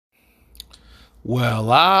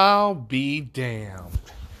Well, I'll be damned.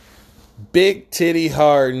 Big Titty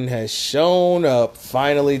Harden has shown up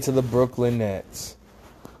finally to the Brooklyn Nets.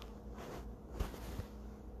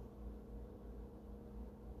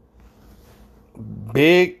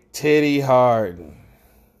 Big Titty Harden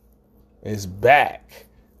is back,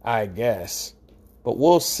 I guess. But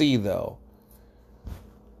we'll see, though.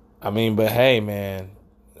 But hey, man,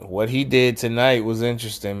 what he did tonight was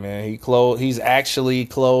interesting, man. He's actually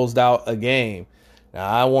closed out a game. Now,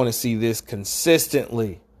 I want to see this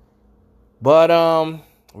consistently. But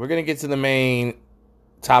we're going to get to the main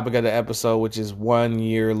topic of the episode, which is 1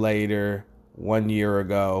 year later, 1 year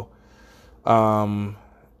ago.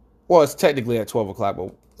 Well, it's technically at 12 o'clock,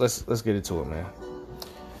 but let's get into it, man.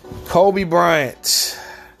 Kobe Bryant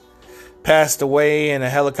passed away in a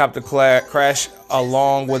helicopter crash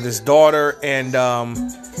along with his daughter and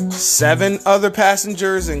 7 other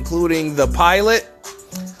passengers, including the pilot.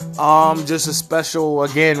 Just a special,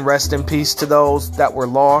 again, rest in peace to those that were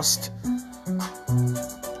lost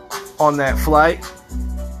on that flight.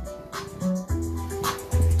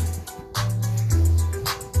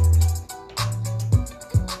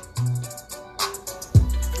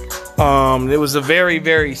 It was a very,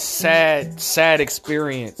 very sad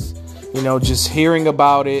experience. Just hearing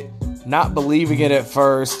about it, not believing it at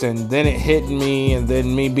first, and then it hitting me, and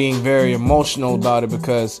then me being very emotional about it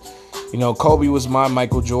because, Kobe was my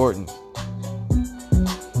Michael Jordan.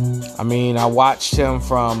 I watched him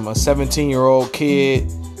from a 17-year-old kid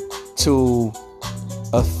to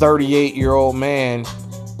a 38-year-old man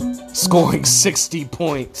scoring 60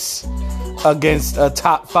 points against a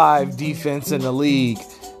top 5 defense in the league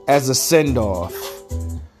as a send-off.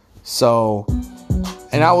 So,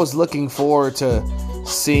 and I was looking forward to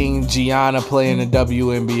seeing Gianna play in the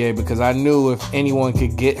WNBA because I knew if anyone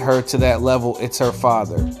could get her to that level, it's her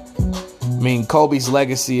father. Kobe's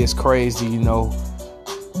legacy is crazy,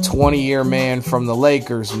 20-year man from the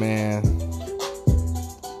Lakers, man.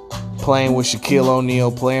 Playing with Shaquille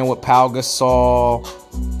O'Neal, playing with Pau Gasol,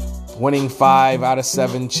 winning 5 out of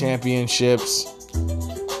 7 championships,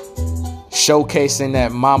 showcasing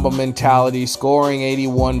that Mamba mentality, scoring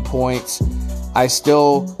 81 points. I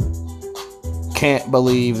still can't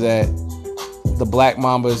believe that the Black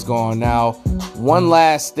Mamba is gone. Now, one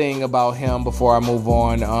last thing about him before I move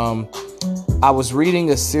on. I was reading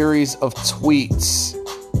a series of tweets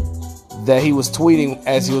that he was tweeting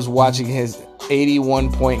as he was watching his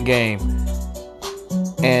 81-point game.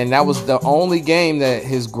 And that was the only game that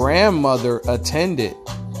his grandmother attended.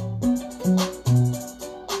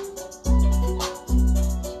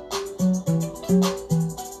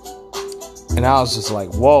 And I was just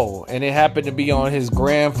like, whoa. And it happened to be on his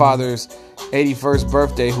grandfather's 81st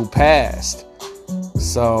birthday who passed.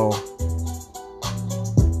 So,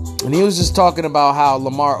 and he was just talking about how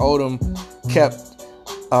Lamar Odom kept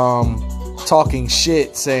talking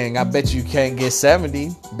shit, saying, I bet you can't get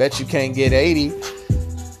 70. Bet you can't get 80.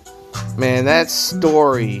 Man, that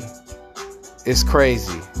story is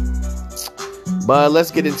crazy. But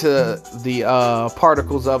let's get into the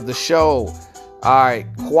particles of the show. All right,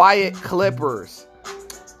 quiet Clippers.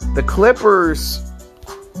 The Clippers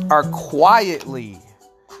are quietly,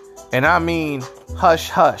 and I mean hush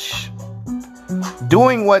hush,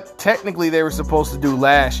 doing what technically they were supposed to do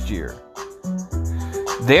last year.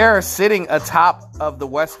 They're sitting atop of the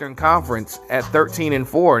Western Conference at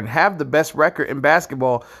 13-4 and have the best record in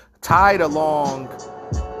basketball, tied along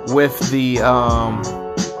with the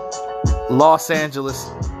Los Angeles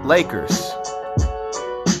Lakers.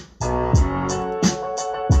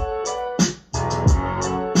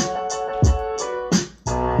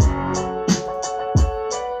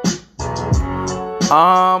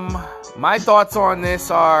 My thoughts on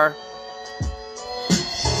this are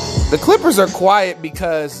the Clippers are quiet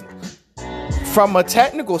because from a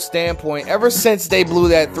technical standpoint, ever since they blew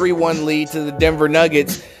that 3-1 lead to the Denver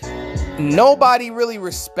Nuggets, nobody really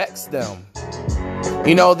respects them.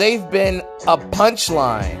 They've been a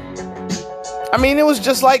punchline. It was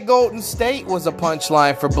just like Golden State was a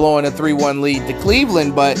punchline for blowing a 3-1 lead to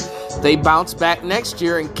Cleveland, but they bounced back next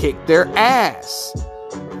year and kicked their ass.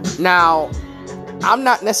 Now, I'm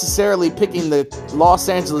not necessarily picking the Los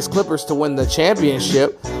Angeles Clippers to win the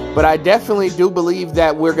championship, but I definitely do believe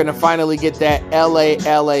that we're going to finally get that LA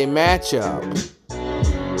matchup.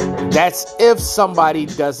 That's if somebody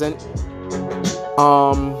doesn't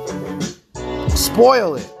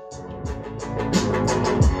spoil it.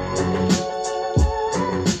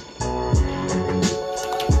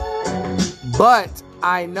 But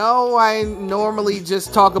I know I normally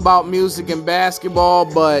just talk about music and basketball,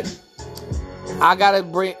 but I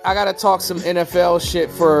gotta talk some NFL shit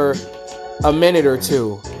for a minute or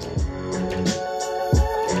two.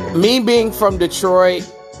 Me being from Detroit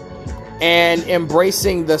and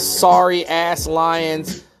embracing the sorry-ass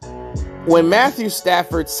Lions, when Matthew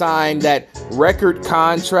Stafford signed that record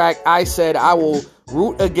contract, I said I will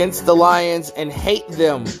root against the Lions and hate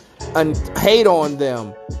them and hate on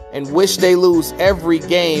them and wish they lose every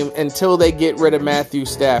game until they get rid of Matthew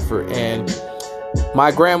Stafford. And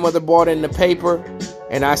my grandmother bought in the paper,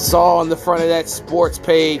 and I saw on the front of that sports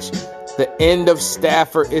page, the end of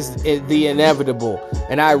Stafford is the inevitable.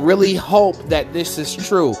 And I really hope that this is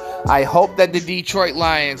true. I hope that the Detroit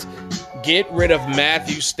Lions get rid of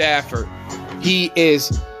Matthew Stafford. He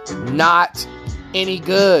is not any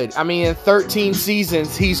good. I mean, in 13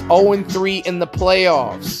 seasons, he's 0-3 in the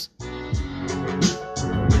playoffs.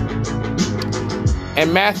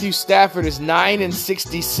 And Matthew Stafford is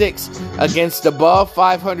 9-66 against above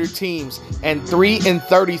 500 teams and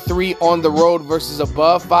 3-33 on the road versus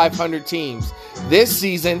above 500 teams. This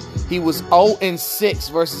season, he was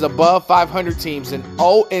 0-6 versus above 500 teams and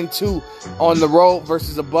 0-2 on the road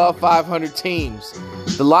versus above 500 teams.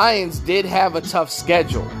 The Lions did have a tough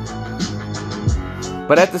schedule.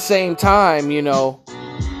 But at the same time, you know,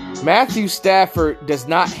 Matthew Stafford does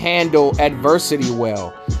not handle adversity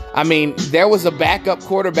well. I mean, there was a backup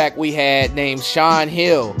quarterback we had named Shaun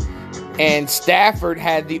Hill, and Stafford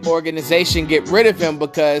had the organization get rid of him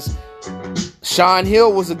because Shaun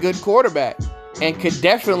Hill was a good quarterback and could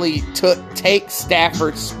definitely take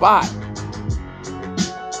Stafford's spot.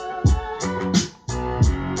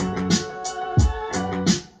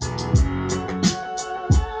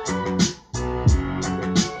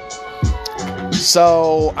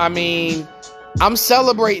 So, I mean, I'm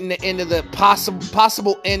celebrating the end of the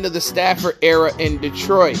possible end of the Stafford era in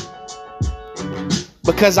Detroit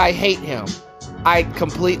because I hate him. I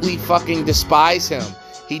completely fucking despise him.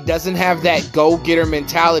 He doesn't have that go-getter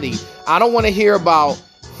mentality. I don't want to hear about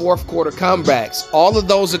fourth quarter comebacks. All of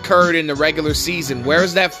those occurred in the regular season.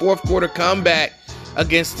 Where's that fourth quarter comeback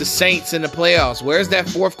against the Saints in the playoffs? Where's that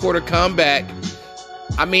fourth quarter comeback?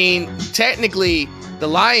 I mean, technically, the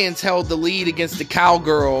Lions held the lead against the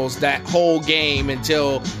Cowgirls that whole game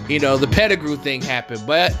until, you know, the Pettigrew thing happened.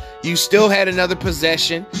 But you still had another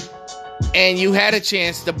possession, and you had a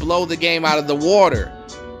chance to blow the game out of the water,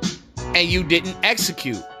 and you didn't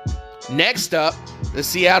execute. Next up, the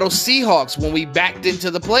Seattle Seahawks, when we backed into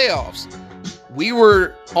the playoffs. We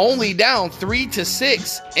were only down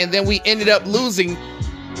 3-6, and then we ended up losing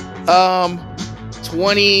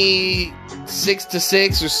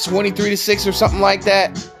 26-6 or 23-6 or something like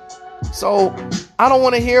that. So I don't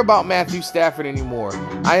want to hear about Matthew Stafford anymore.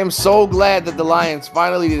 I am so glad that the Lions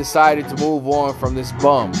finally decided to move on from this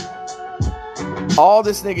bum. All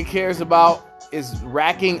this nigga cares about is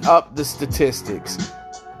racking up the statistics.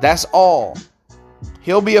 That's all.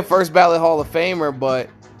 He'll be a first ballot Hall of Famer, but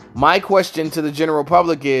my question to the general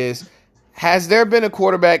public is, has there been a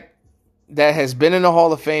quarterback that has been in the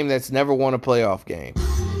Hall of Fame that's never won a playoff game?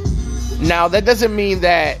 Now, that doesn't mean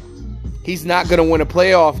that he's not going to win a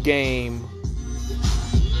playoff game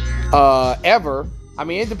ever. I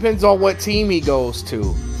mean, it depends on what team he goes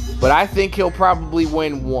to. But I think he'll probably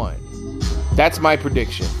win one. That's my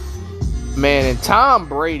prediction. Man, and Tom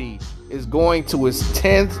Brady is going to his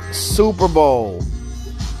 10th Super Bowl.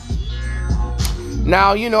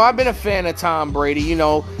 Now, you know, I've been a fan of Tom Brady. You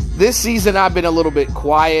know, this season I've been a little bit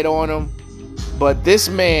quiet on him. But this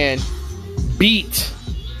man beat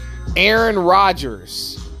Aaron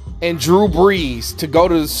Rodgers and Drew Brees to go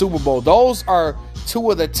to the Super Bowl. Those are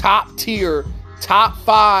two of the top tier, top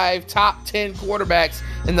 5, top 10 quarterbacks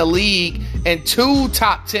in the league, and 2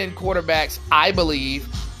 top 10 quarterbacks, I believe,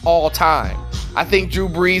 all time. I think Drew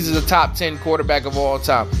Brees is a top 10 quarterback of all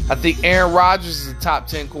time. I think Aaron Rodgers is a top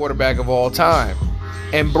 10 quarterback of all time.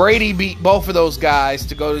 And Brady beat both of those guys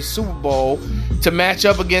to go to the Super Bowl to match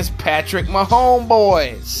up against Patrick Mahomes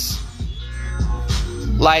boys.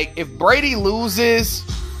 Like, if Brady loses,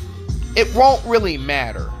 it won't really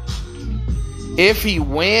matter. If he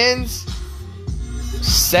wins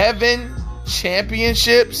 7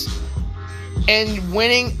 championships and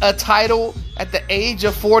winning a title at the age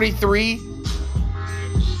of 43,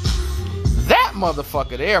 that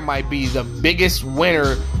motherfucker there might be the biggest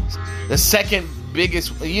winner, the second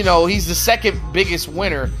biggest, you know, he's the second biggest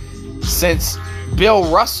winner since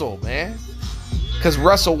Bill Russell, man. Because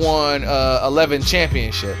Russell won 11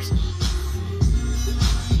 championships.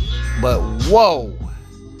 But whoa,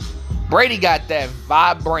 Brady got that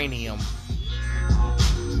vibranium.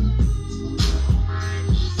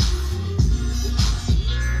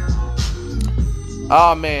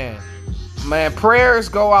 Oh, man, prayers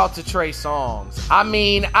go out to Trey Songz. I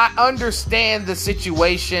mean, I understand the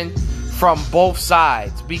situation from both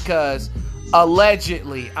sides because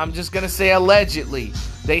Allegedly. I'm just going to say allegedly.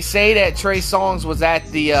 They say that Trey Songz was at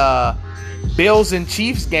the Bills and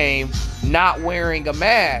Chiefs game not wearing a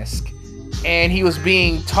mask. And he was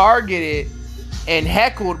being targeted and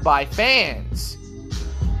heckled by fans.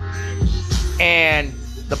 And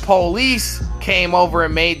the police came over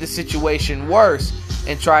and made the situation worse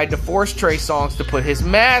and tried to force Trey Songz to put his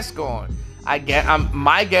mask on.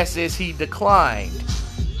 My guess is he declined.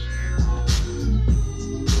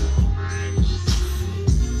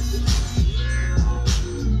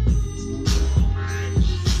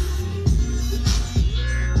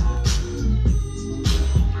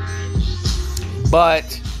 But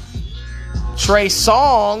Trey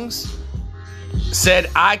Songz said,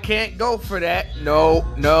 I can't go for that. No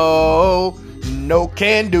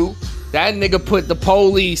can do. That nigga put the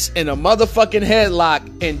police in a motherfucking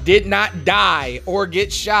headlock and did not die or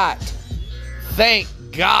get shot. Thank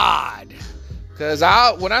God. Because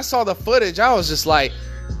when I saw the footage, I was just like,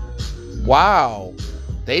 wow,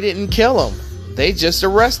 they didn't kill him. They just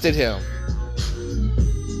arrested him.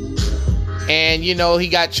 And, he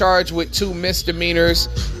got charged with 2 misdemeanors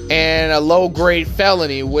and a low-grade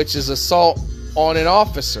felony, which is assault on an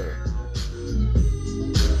officer.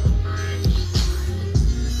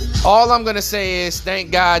 All I'm going to say is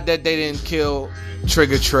thank God that they didn't kill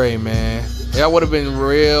Trigger Trey, man. That would have been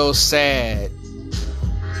real sad.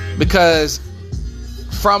 Because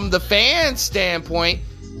from the fan standpoint,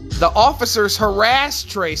 the officers harassed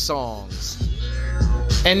Trey Songz.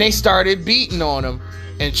 And they started beating on him.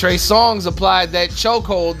 And Trey Songz applied that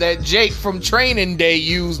chokehold that Jake from Training Day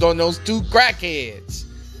used on those 2 crackheads.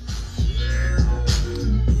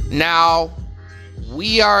 Now,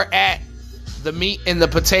 we are at the meat and the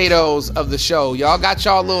potatoes of the show. Y'all got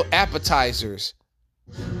y'all little appetizers.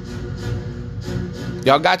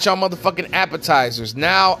 Y'all got y'all motherfucking appetizers.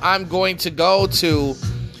 Now, I'm going to go to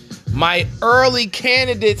my early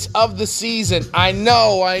candidates of the season. I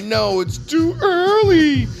know, it's too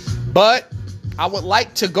early. But I would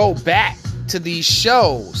like to go back to these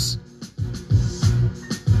shows.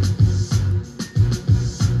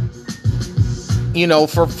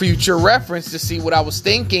 For future reference to see what I was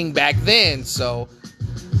thinking back then. So,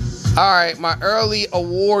 alright, my early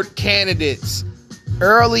award candidates.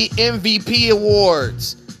 Early MVP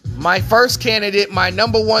awards. My first candidate, my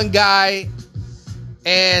number 1 guy,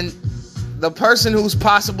 and the person who's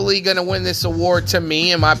possibly going to win this award to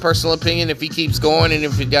me, in my personal opinion, if he keeps going and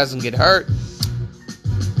if he doesn't get hurt.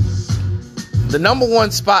 The number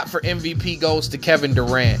 1 spot for MVP goes to Kevin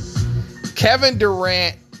Durant. Kevin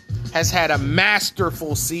Durant has had a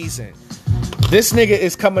masterful season. This nigga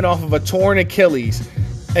is coming off of a torn Achilles,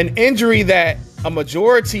 an injury that a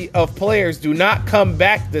majority of players do not come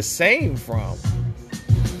back the same from.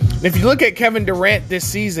 If you look at Kevin Durant this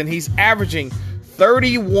season, he's averaging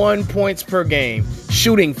 31 points per game,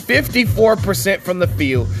 shooting 54% from the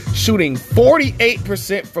field, shooting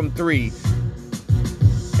 48% from 3,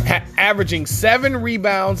 averaging 7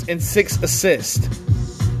 rebounds and 6 assists,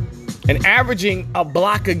 and averaging a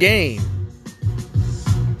block a game.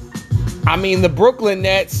 I mean, the Brooklyn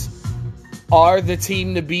Nets are the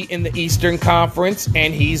team to beat in the Eastern Conference,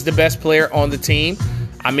 and he's the best player on the team.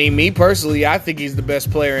 I mean, me personally, I think he's the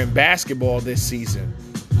best player in basketball this season.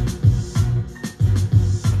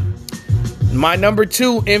 My number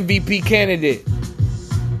 2 MVP candidate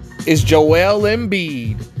is Joel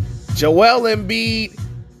Embiid. Joel Embiid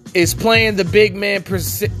is playing the big man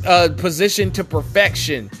position to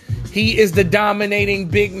perfection. He is the dominating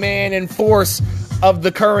big man and force of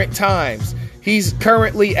the current times. He's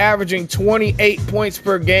currently averaging 28 points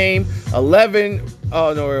per game,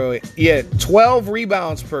 12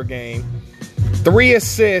 rebounds per game, 3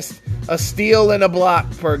 assists, a steal, and a block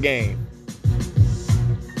per game.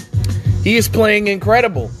 He is playing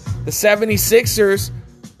incredible. The 76ers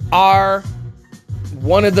are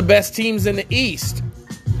one of the best teams in the East.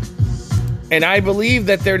 And I believe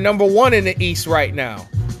that they're number 1 in the East right now.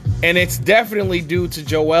 And it's definitely due to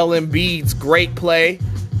Joel Embiid's great play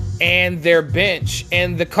and their bench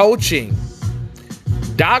and the coaching.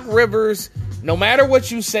 Doc Rivers, no matter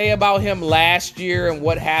what you say about him last year and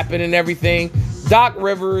what happened and everything, Doc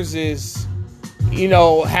Rivers is,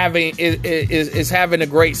 having a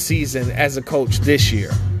great season as a coach this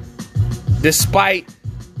year, despite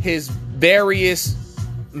his various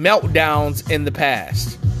meltdowns in the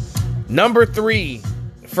past. Number 3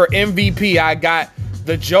 for MVP, I got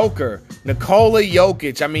the Joker, Nikola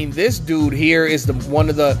Jokic. I mean, this dude here is one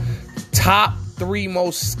of the top 3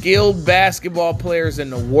 most skilled basketball players in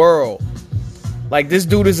the world. Like, this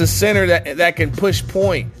dude is a center that can push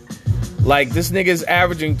point. Like, this nigga is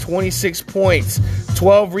averaging 26 points,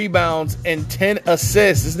 12 rebounds, and 10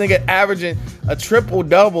 assists. This nigga averaging a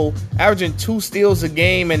triple-double, averaging 2 steals a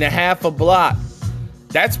game and a half a block.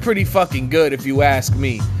 That's pretty fucking good if you ask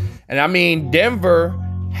me. And I mean, Denver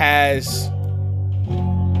has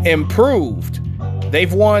improved.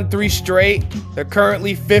 They've won 3 straight. They're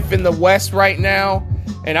currently 5th in the West right now.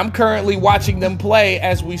 And I'm currently watching them play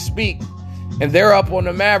as we speak. And they're up on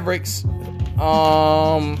the Mavericks.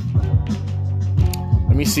 Let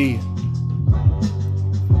me see.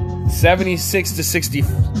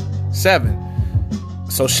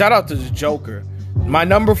 76-67. So shout out to the Joker. My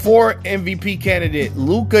number 4 MVP candidate,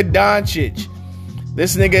 Luka Doncic.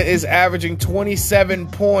 This nigga is averaging 27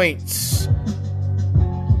 points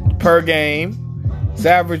per game. He's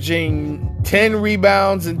averaging 10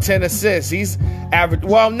 rebounds and 10 assists. He's average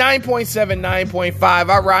 9.7, 9.5.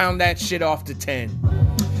 I round that shit off to 10.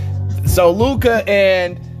 So Luka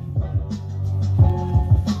and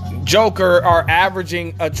Joker are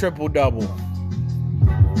averaging a triple-double.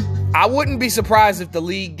 I wouldn't be surprised if the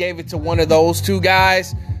league gave it to one of those two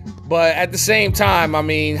guys. But at the same time, I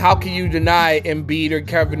mean, how can you deny Embiid or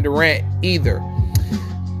Kevin Durant either?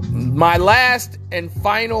 My last and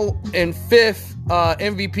final and 5th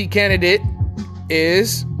MVP candidate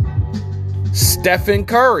is Stephen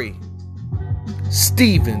Curry.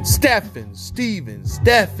 Stephen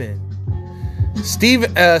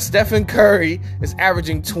Curry is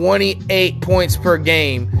averaging 28 points per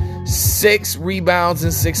game, 6 rebounds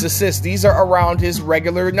and 6 assists. These are around his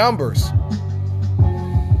regular numbers.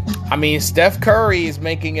 I mean, Steph Curry is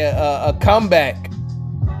making a comeback.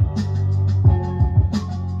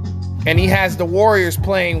 And he has the Warriors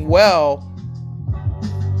playing well.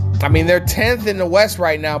 I mean, they're 10th in the West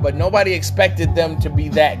right now, but nobody expected them to be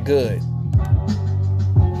that good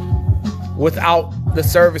without the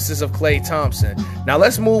services of Klay Thompson. Now,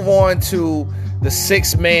 let's move on to the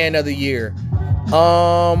 6th man of the year.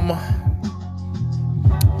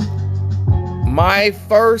 My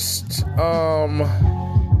first...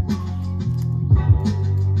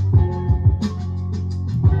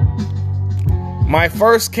 My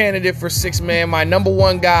first candidate for 6th man, my number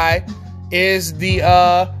 1 guy, is the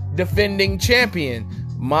defending champion,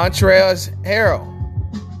 Montrezl Harrell.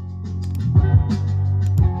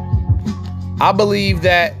 I believe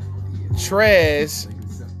that Trez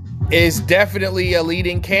is definitely a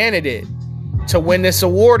leading candidate to win this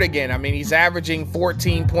award again. I mean, he's averaging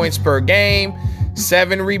 14 points per game,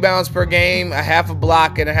 7 rebounds per game, a half a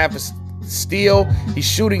block and a half a steal. He's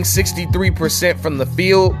shooting 63% from the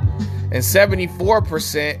field and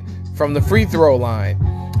 74% from the free throw line.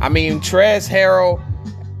 I mean, Trez Harrell,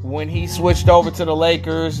 when he switched over to the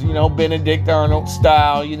Lakers, you know, Benedict Arnold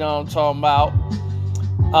style, you know what I'm talking about.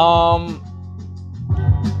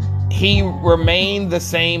 He remained the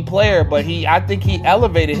same player, but I think he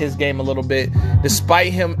elevated his game a little bit,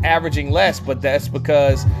 despite him averaging less. But that's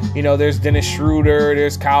because, you know, there's Dennis Schroeder,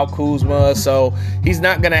 there's Kyle Kuzma, so he's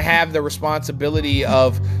not going to have the responsibility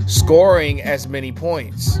of scoring as many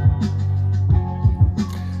points.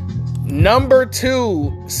 Number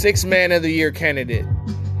 2 6th man of the year candidate,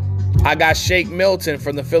 I got Shake Milton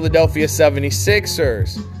from the Philadelphia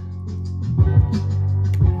 76ers.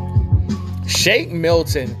 Shake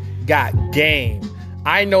Milton got game.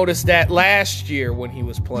 I noticed that last year when he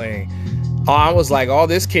was playing. I was like, all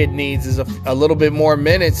this kid needs is a little bit more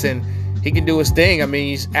minutes and he can do his thing. I mean,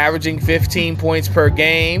 he's averaging 15 points per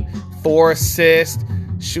game, 4 assists,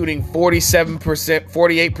 shooting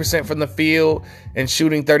 48% from the field, and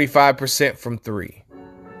shooting 35% from 3.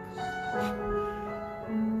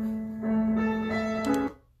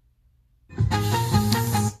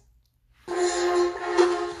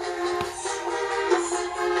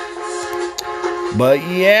 But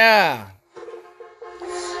yeah.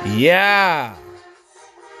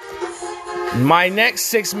 My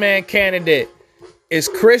next 6th man candidate is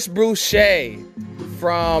Chris Boucher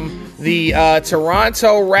from the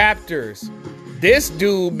Toronto Raptors. This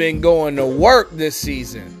dude been going to work this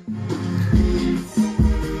season.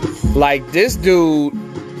 Like, this dude,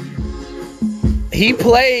 he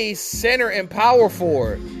plays center and power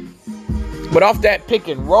forward. But off that pick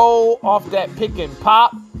and roll, off that pick and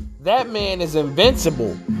pop, that man is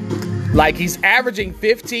invincible. Like, he's averaging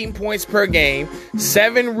 15 points per game,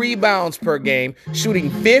 7 rebounds per game, shooting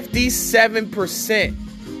 57%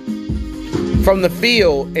 from the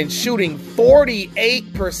field and shooting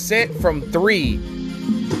 48% from 3.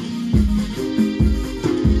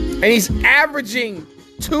 And he's averaging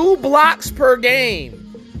 2 blocks per game.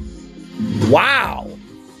 Wow.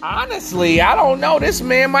 Honestly, I don't know. This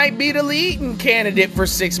man might be the leading candidate for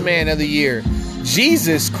 6th man of the year.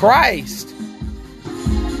 Jesus Christ.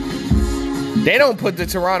 They don't put the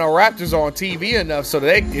Toronto Raptors on TV enough so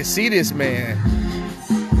they can see this man.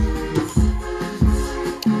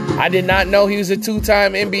 I did not know he was a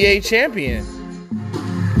 2-time NBA champion.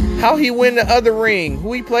 How he win the other ring?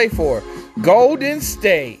 Who he play for? Golden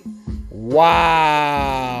State.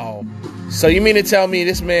 Wow. So you mean to tell me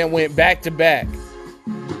this man went back to back?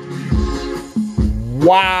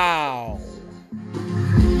 Wow.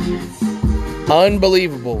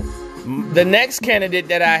 Unbelievable. The next candidate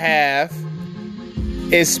that I have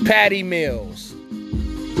is Patty Mills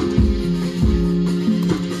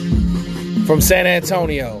from San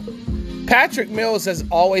Antonio. Patrick Mills has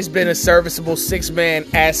always been a serviceable six-man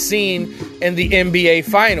as seen in the NBA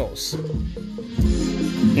Finals.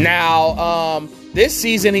 Now, this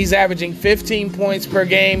season he's averaging 15 points per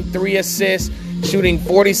game, 3 assists, shooting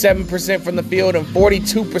 47% from the field and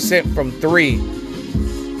 42% from three.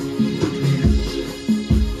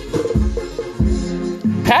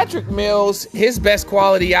 Patrick Mills, his best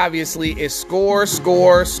quality obviously is score,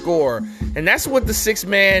 score, score. And that's what the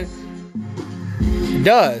six-man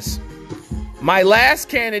does. My last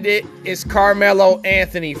candidate is Carmelo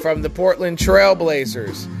Anthony from the Portland Trail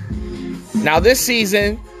Blazers. Now this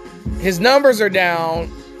season, his numbers are down,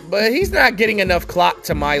 but he's not getting enough clock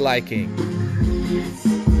to my liking.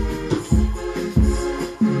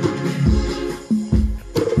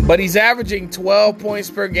 But he's averaging 12 points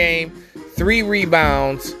per game, 3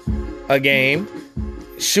 rebounds a game,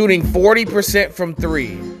 shooting 40% from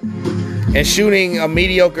three, and shooting a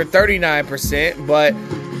mediocre 39%, but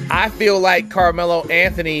I feel like Carmelo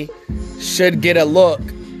Anthony should get a look,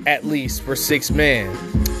 at least, for six-man.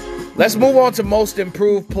 Let's move on to most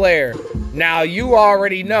improved player. Now, you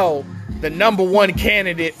already know the number one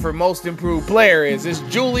candidate for most improved player is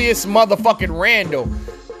Julius motherfucking Randle.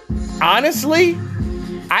 Honestly,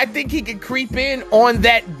 I think he could creep in on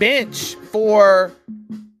that bench for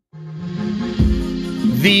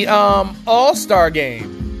the All-Star game.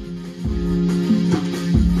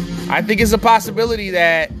 I think it's a possibility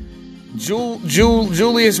that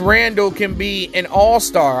Julius Randle can be an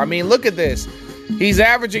all-star. I mean, look at this. He's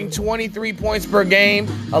averaging 23 points per game,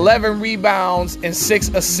 11 rebounds, and 6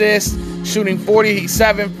 assists, shooting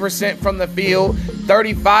 47% from the field,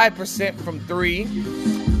 35% from three.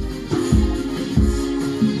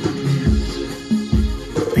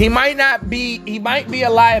 He might be a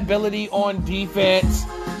liability on defense,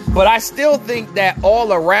 but I still think that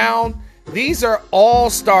all around, these are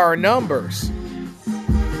all-star numbers.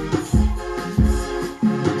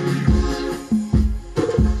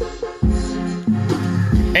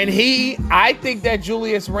 And I think that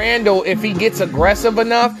Julius Randle, if he gets aggressive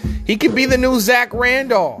enough, he could be the new Zach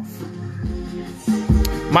Randolph.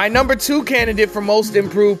 My number 2 candidate for most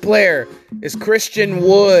improved player is Christian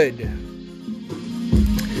Wood.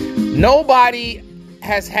 Nobody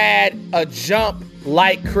has had a jump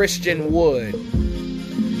like Christian Wood.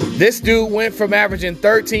 This dude went from averaging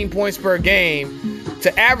 13 points per game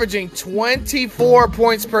to averaging 24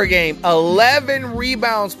 points per game, 11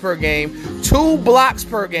 rebounds per game, 2 blocks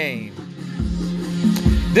per game.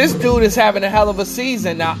 This dude is having a hell of a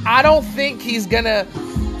season. Now, I don't think he's gonna...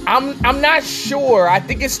 I'm not sure. I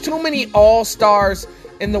think it's too many all-stars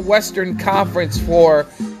in the Western Conference for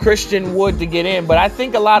Christian Wood to get in, but I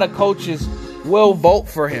think a lot of coaches will vote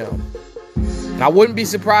for him. I wouldn't be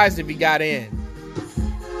surprised if he got in.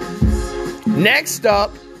 Next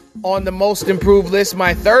up on the most improved list,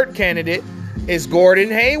 my third candidate is Gordon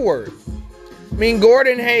Hayward. I mean,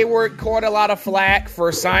 Gordon Hayward caught a lot of flack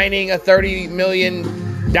for signing a $30 million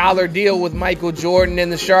deal with Michael Jordan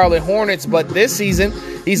and the Charlotte Hornets, but this season,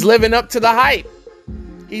 he's living up to the hype.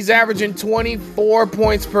 He's averaging 24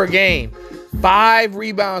 points per game, 5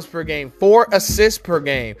 rebounds per game, 4 assists per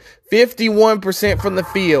game, 51% from the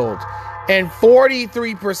field, and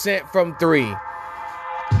 43% from three.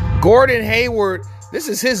 Gordon Hayward, this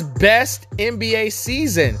is his best NBA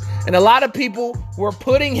season. And a lot of people were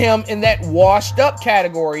putting him in that washed up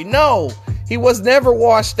category. No, he was never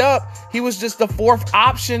washed up. He was just the 4th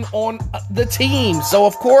option on the team. So,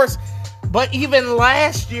 of course, but even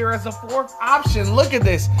last year as a 4th option, look at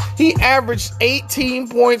this. He averaged 18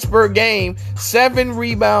 points per game, 7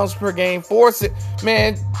 rebounds per game, 4...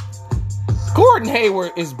 Man, Gordon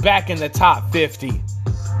Hayward is back in the top 50.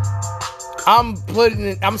 I'm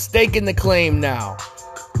staking the claim now.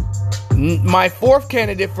 My 4th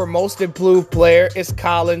candidate for most improved player is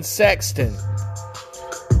Colin Sexton.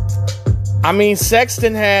 I mean,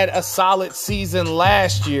 Sexton had a solid season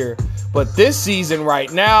last year, but this season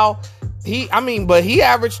right now, he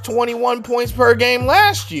averaged 21 points per game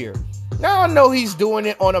last year. Now I know he's doing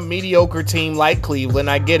it on a mediocre team like Cleveland.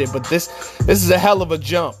 I get it, but this is a hell of a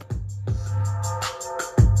jump.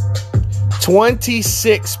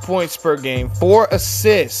 26 points per game, 4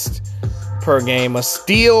 assists per game, a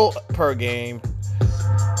steal per game.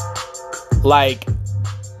 Like,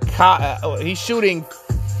 he's shooting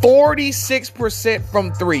 46%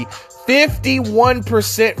 from 3,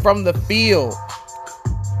 51% from the field.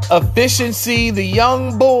 Efficiency, the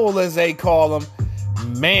young bull, as they call him.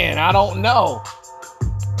 Man, I don't know.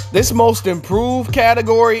 This most improved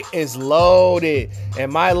category is loaded.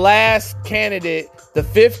 And my last candidate, the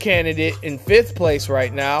 5th candidate in 5th place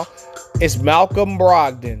right now, is Malcolm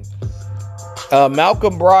Brogdon.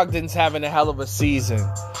 Malcolm Brogdon's having a hell of a season.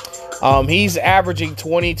 He's averaging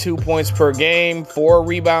 22 points per game, 4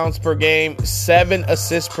 rebounds per game, 7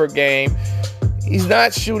 assists per game. He's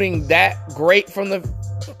not shooting that great from the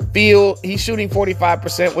field. He's shooting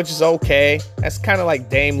 45%, which is okay. That's kind of like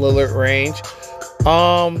Dame Lillard range.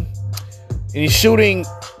 And he's shooting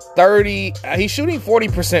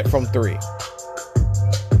 40% from 3.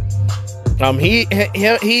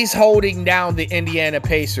 He's holding down the Indiana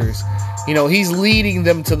Pacers. You know, he's leading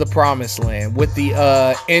them to the promised land with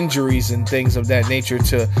the injuries and things of that nature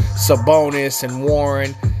to Sabonis and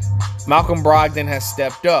Warren. Malcolm Brogdon has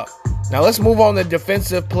stepped up. Now let's move on to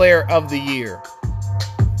Defensive Player of the Year.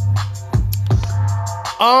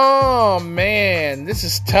 Oh, man, this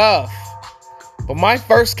is tough. But my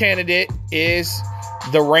first candidate is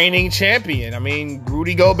the reigning champion. I mean,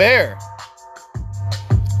 Rudy Gobert.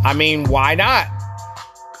 I mean, why not?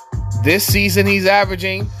 This season, he's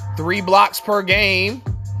averaging 3 blocks per game.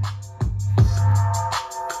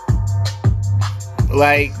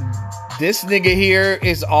 Like, this nigga here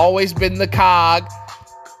has always been the cog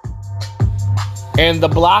and the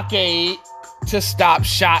blockade to stop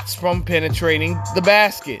shots from penetrating the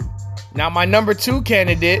basket. Now, my number 2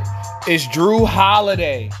 candidate is Jrue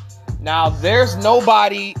Holiday. Now, there's no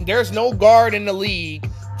guard in the league,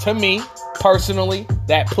 to me, personally,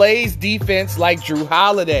 that plays defense like Jrue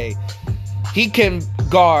Holiday. He can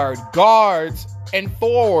guard guards and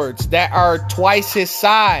forwards that are twice his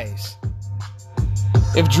size.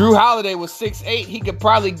 If Jrue Holiday was 6'8", he could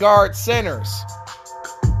probably guard centers.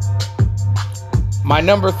 My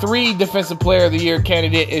number 3 Defensive Player of the Year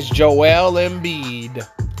candidate is Joel Embiid.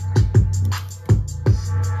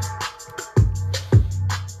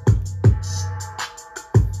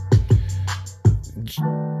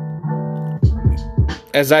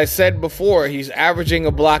 As I said before, he's averaging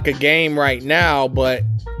a block a game right now, but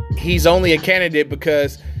he's only a candidate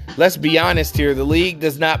because, let's be honest here, the league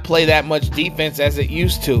does not play that much defense as it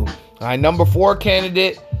used to. My number 4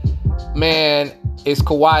 candidate, man, is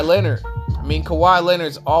Kawhi Leonard. I mean, Kawhi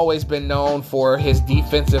Leonard's always been known for his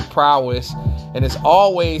defensive prowess and is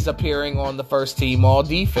always appearing on the first team all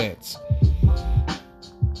defense.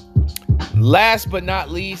 Last but not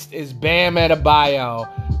least is Bam Adebayo.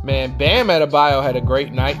 Man, Bam Adebayo had a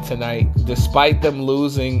great night tonight, despite them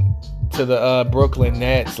losing to the Brooklyn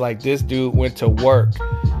Nets. Like, this dude went to work.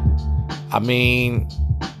 I mean,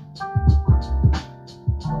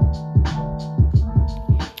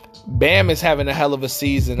 Bam is having a hell of a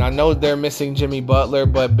season. I know they're missing Jimmy Butler,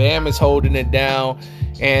 but Bam is holding it down,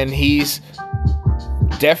 and he's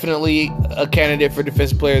definitely a candidate for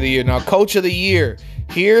Defensive Player of the Year. Now, Coach of the Year.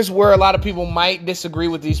 Here's where a lot of people might disagree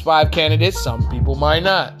with these 5 candidates. Some people might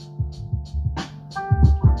not.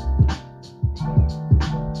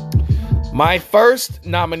 My first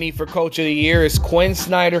nominee for Coach of the Year is Quinn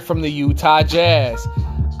Snyder from the Utah Jazz.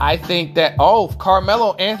 I think that,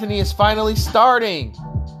 Carmelo Anthony is finally starting.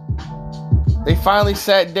 They finally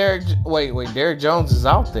sat Derek Jones is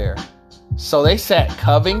out there. So they sat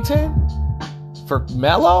Covington for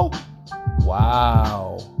Melo?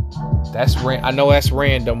 Wow. I know that's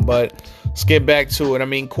random, but let's get back to it. I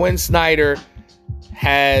mean, Quinn Snyder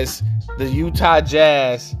has the Utah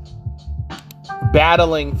Jazz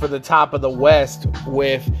battling for the top of the West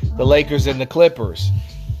with the Lakers and the Clippers.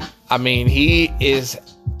 I mean, he is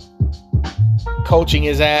coaching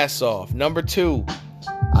his ass off. Number 2,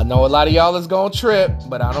 I know a lot of y'all is going to trip,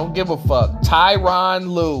 but I don't give a fuck. Tyronn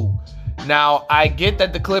Lue. Now, I get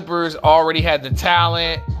that the Clippers already had the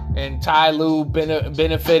talent and Ty Lue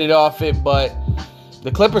benefited off it, but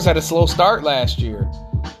the Clippers had a slow start last year.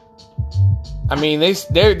 I mean,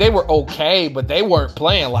 they were okay, but they weren't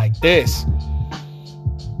playing like this.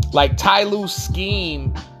 Like, Ty Lue's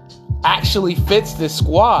scheme actually fits this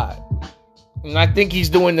squad. And I think he's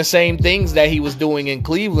doing the same things that he was doing in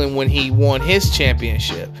Cleveland when he won his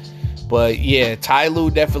championship. But yeah, Ty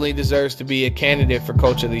Lue definitely deserves to be a candidate for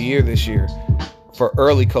Coach of the Year this year, for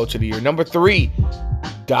early Coach of the Year. Number 3,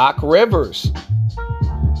 Doc Rivers.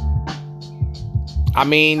 I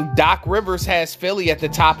mean, Doc Rivers has Philly at the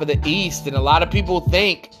top of the East, and a lot of people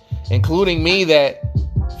think, including me, that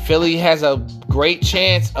Philly has a great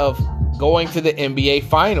chance of going to the NBA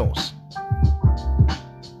Finals.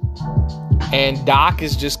 And Doc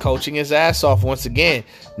is just coaching his ass off once again.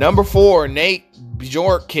 Number 4, Nate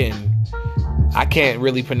Bjorkgren. I can't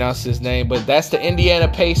really pronounce his name, but that's the Indiana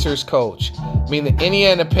Pacers coach. I mean, the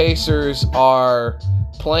Indiana Pacers are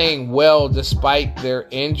playing well despite their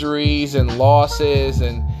injuries and losses,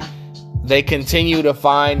 and they continue to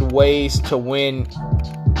find ways to win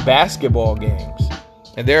basketball games.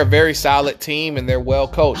 And they're a very solid team, and they're well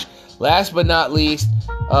coached. Last but not least,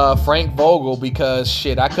 Frank Vogel, because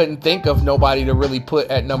I couldn't think of nobody to really put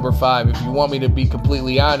at number 5, if you want me to be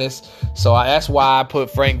completely honest. So that's why I put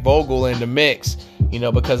Frank Vogel in the mix,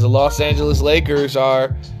 because the Los Angeles Lakers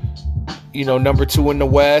are, number 2 in the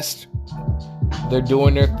West. They're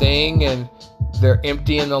doing their thing, and they're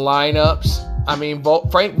emptying the lineups. I mean,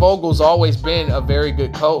 Frank Vogel's always been a very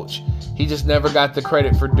good coach. He just never got the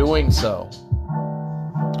credit for doing so.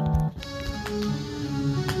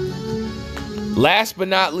 Last but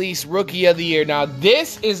not least, Rookie of the Year. Now,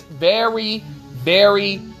 this is very,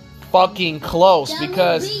 very fucking close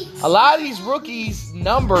because a lot of these rookies'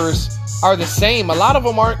 numbers are the same. A lot of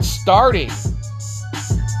them aren't starting.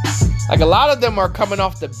 Like, a lot of them are coming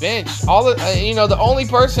off the bench. The only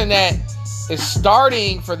person that is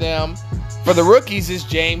starting for them, for the rookies, is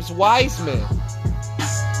James Wiseman.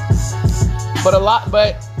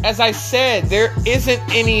 But as I said, there isn't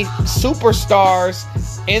any superstars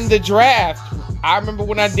in the draft. I remember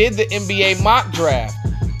when I did the NBA mock draft.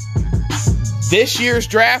 This year's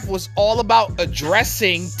draft was all about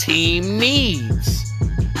addressing team needs.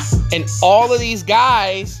 And all of these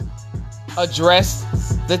guys addressed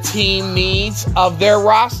the team needs of their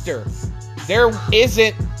roster. There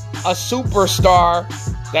isn't a superstar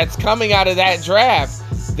that's coming out of that draft.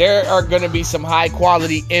 There are going to be some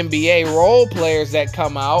high-quality NBA role players that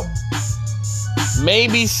come out.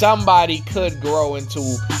 Maybe somebody could grow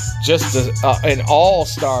into just an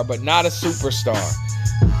all-star, but not a superstar.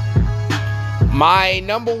 My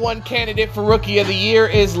number 1 candidate for Rookie of the Year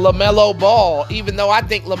is LaMelo Ball, even though I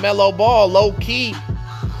think LaMelo Ball, low-key,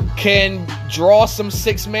 can draw some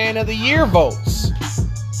 6th Man of the Year votes.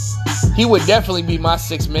 He would definitely be my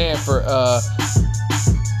 6th man for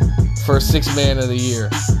 6th Man of the Year.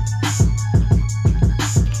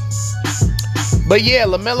 But yeah,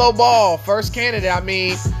 LaMelo Ball, first candidate. I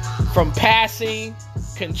mean, from passing,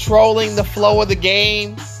 controlling the flow of the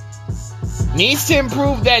game. Needs to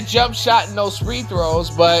improve that jump shot and those free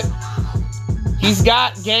throws, but he's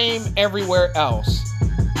got game everywhere else.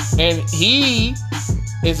 And he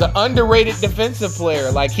is an underrated defensive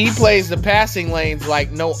player. Like, he plays the passing lanes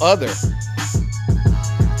like no other.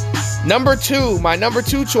 Number 2, my number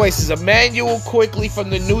 2 choice is Immanuel Quickley from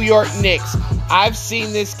the New York Knicks. I've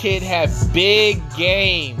seen this kid have big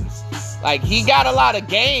games. Like, he got a lot of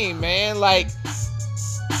game, man. Like,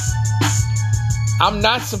 I'm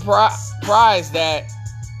not surprised that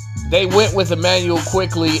they went with Immanuel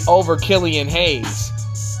Quickley over Killian Hayes,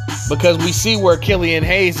 because we see where Killian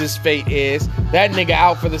Hayes' fate is. That nigga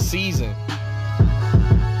out for the season.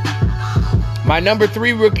 My number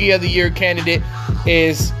 3 Rookie of the Year candidate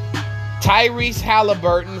is Tyrese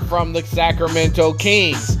Halliburton from the Sacramento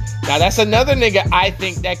Kings. Now, that's another nigga I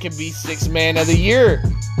think that could be 6th Man of the Year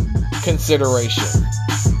consideration.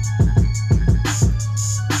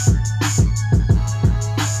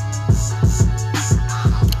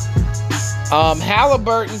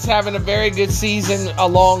 Halliburton's having a very good season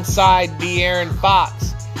alongside De'Aaron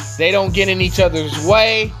Fox. They don't get in each other's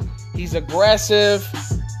way. He's aggressive.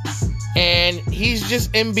 And he's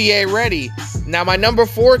just NBA ready. Now, my number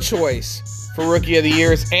 4 choice for Rookie of the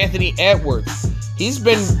Year is Anthony Edwards. He's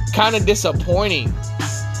been kind of disappointing.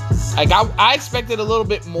 Like, I expected a little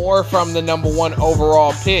bit more from the number 1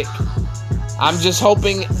 overall pick. I'm just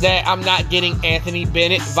hoping that I'm not getting Anthony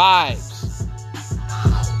Bennett vibes.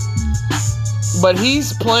 But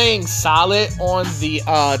he's playing solid on the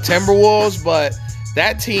Timberwolves, but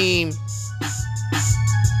that team...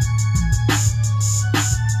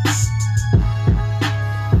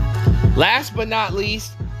 Last but not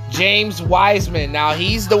least, James Wiseman. Now,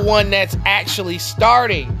 he's the one that's actually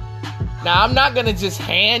starting. Now, I'm not going to just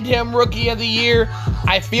hand him Rookie of the Year.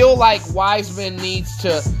 I feel like Wiseman needs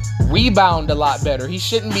to rebound a lot better. He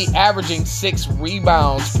shouldn't be averaging 6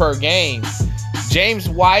 rebounds per game. James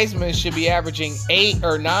Wiseman should be averaging 8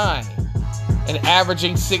 or 9 and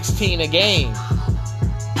averaging 16 a game.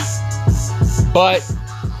 But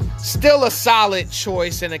still a solid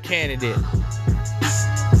choice and a candidate.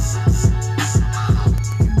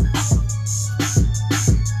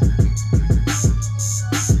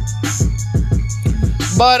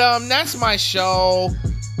 But that's my show.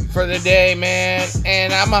 for the day, man.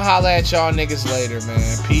 And I'ma holla at y'all niggas later,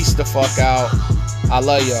 man. Peace the fuck out. I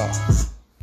love y'all.